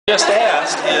Just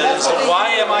asked is,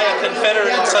 why am I a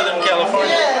Confederate in Southern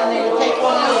California?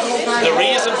 The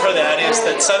reason for that is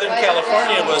that Southern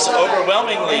California was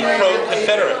overwhelmingly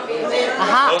pro-Confederate.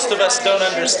 Most of us don't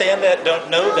understand that, don't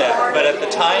know that, but at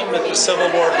the time that the Civil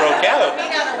War broke out,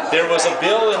 there was a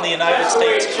bill in the United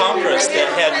States Congress that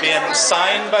had been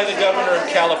signed by the governor of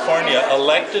California,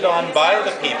 elected on by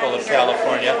the people of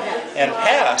California, and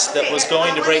passed, that was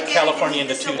going to break California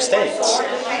into two states.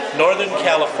 Northern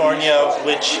California,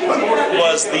 which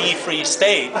was the free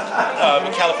state,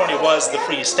 California was the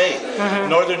free state.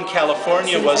 Northern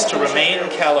California was to remain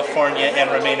California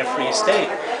and remain a free state.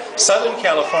 Southern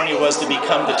California was to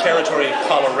become the territory of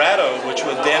Colorado, which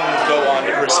would then go on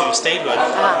to pursue statehood,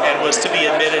 and was to be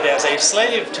admitted as a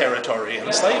slave territory and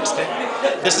a slave state.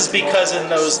 This is because in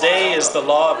those days the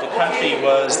law of the country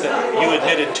was that you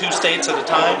admitted two states at a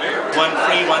time, one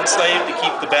free, one slave, to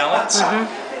keep the balance.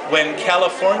 When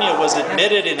California was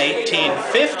admitted in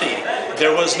 1850,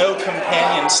 there was no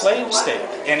companion slave state,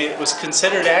 and it was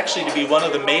considered actually to be one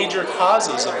of the major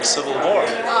causes of the Civil War.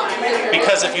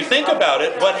 Because if you think about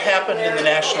it, what happened in the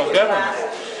national government?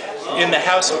 In the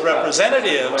House of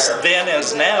Representatives, then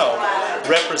as now,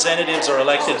 representatives are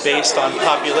elected based on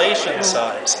population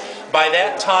size. By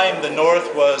that time, the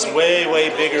North was way, way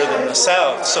bigger than the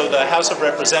South, so the House of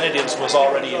Representatives was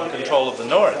already in control of the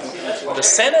North. The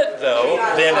Senate, though,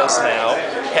 then as now,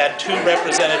 had two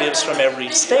representatives from every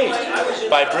state.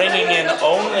 By bringing in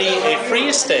only a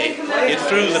free state, it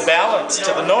threw the balance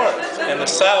to the North, and the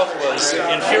South was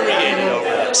infuriated over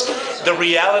this. The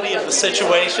reality of the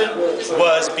situation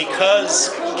was, because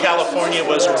California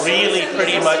was really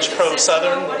pretty much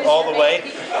pro-Southern all the way,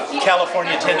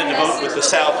 California tended to vote with the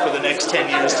South for the next 10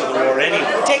 years to the war anyway.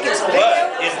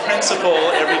 But in principle,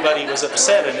 everybody was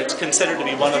upset, and it's considered to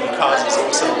be one of the causes of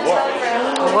the Civil War.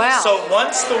 Wow. So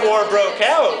once the war broke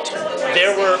out,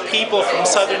 there were people from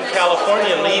Southern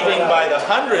California leaving by the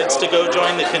hundreds to go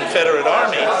join the Confederate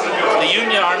Army. The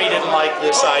Union Army didn't like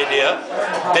this idea.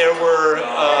 There were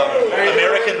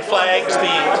American flags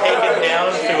being taken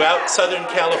down throughout Southern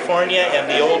California, and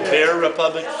the old Bear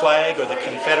Republic flag, or the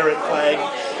Confederate flag,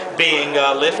 being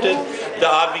lifted.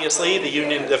 Obviously,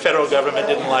 the federal government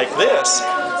didn't like this,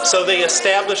 so they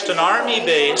established an army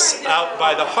base out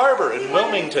by the harbor in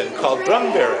Wilmington called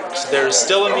Drum Barracks. There's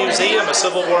still a museum, a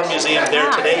Civil War museum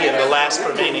there today, in the last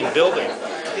remaining building.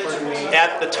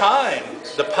 At the time,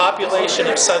 the population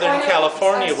of Southern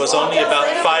California was only about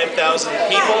 5,000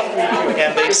 people,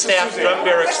 and they staffed Drum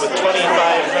Barracks with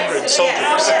 2,500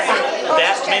 soldiers.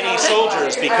 That many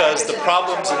soldiers, because the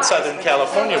problems in Southern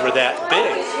California were that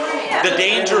big. The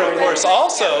danger, of course,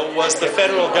 also was the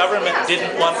federal government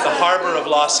didn't want the harbor of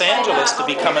Los Angeles to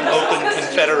become an open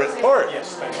Confederate port.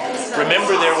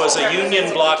 Remember, there was a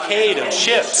Union blockade of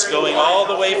ships going all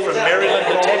the way from Maryland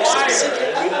to Texas.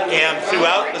 And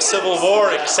throughout the Civil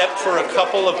War, except for a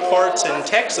couple of ports in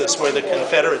Texas where the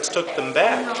Confederates took them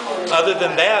back, other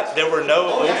than that, there were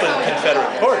no open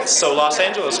Confederate ports. So Los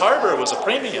Angeles Harbor was a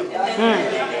premium.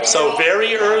 So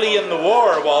very early in the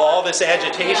war, while all this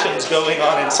agitation's going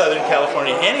on in Southern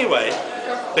California anyway,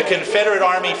 the Confederate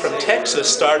Army from Texas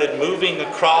started moving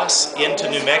across into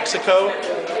New Mexico.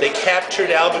 They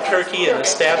captured Albuquerque and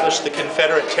established the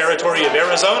Confederate territory of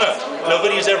Arizona.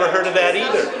 Nobody's ever heard of that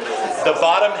either. The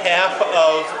bottom half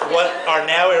of what are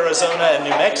now Arizona and New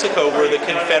Mexico were the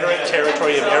Confederate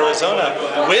territory of Arizona,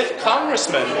 with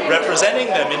congressmen representing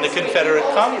them in the Confederate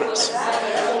Congress.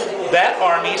 That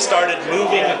army started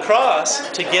moving across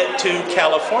to get to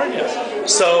California.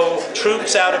 So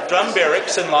troops out of Drum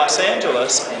Barracks in Los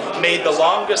Angeles made the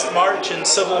longest march in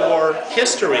Civil War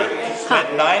history,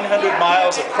 went 900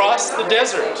 miles across the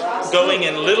desert, going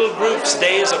in little groups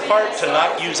days apart to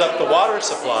not use up the water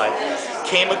supply,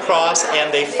 came across,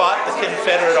 and they fought the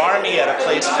Confederate Army at a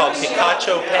place called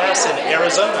Picacho Pass in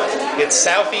Arizona. It's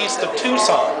southeast of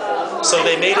Tucson. So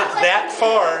they made it that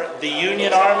far. The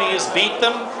Union armies beat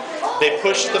them. They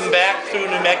pushed them back through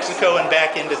New Mexico and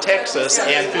back into Texas,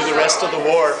 and through the rest of the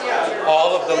war,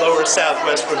 all of the lower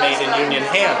Southwest remained in Union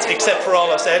hands, except for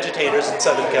all us agitators in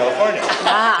Southern California.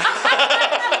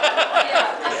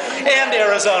 And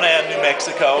Arizona and New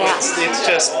Mexico. It's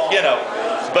just, you know.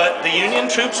 But the Union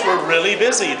troops were really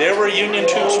busy. There were Union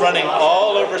troops running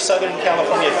all over Southern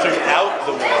California throughout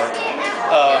the war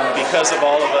because of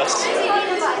all of us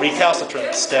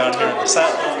recalcitrants down here in the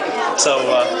South. So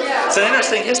it's an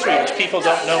interesting history which people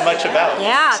don't know much about.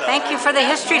 Yeah, so. thank you for the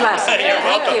history lesson. You're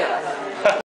welcome. Thank you.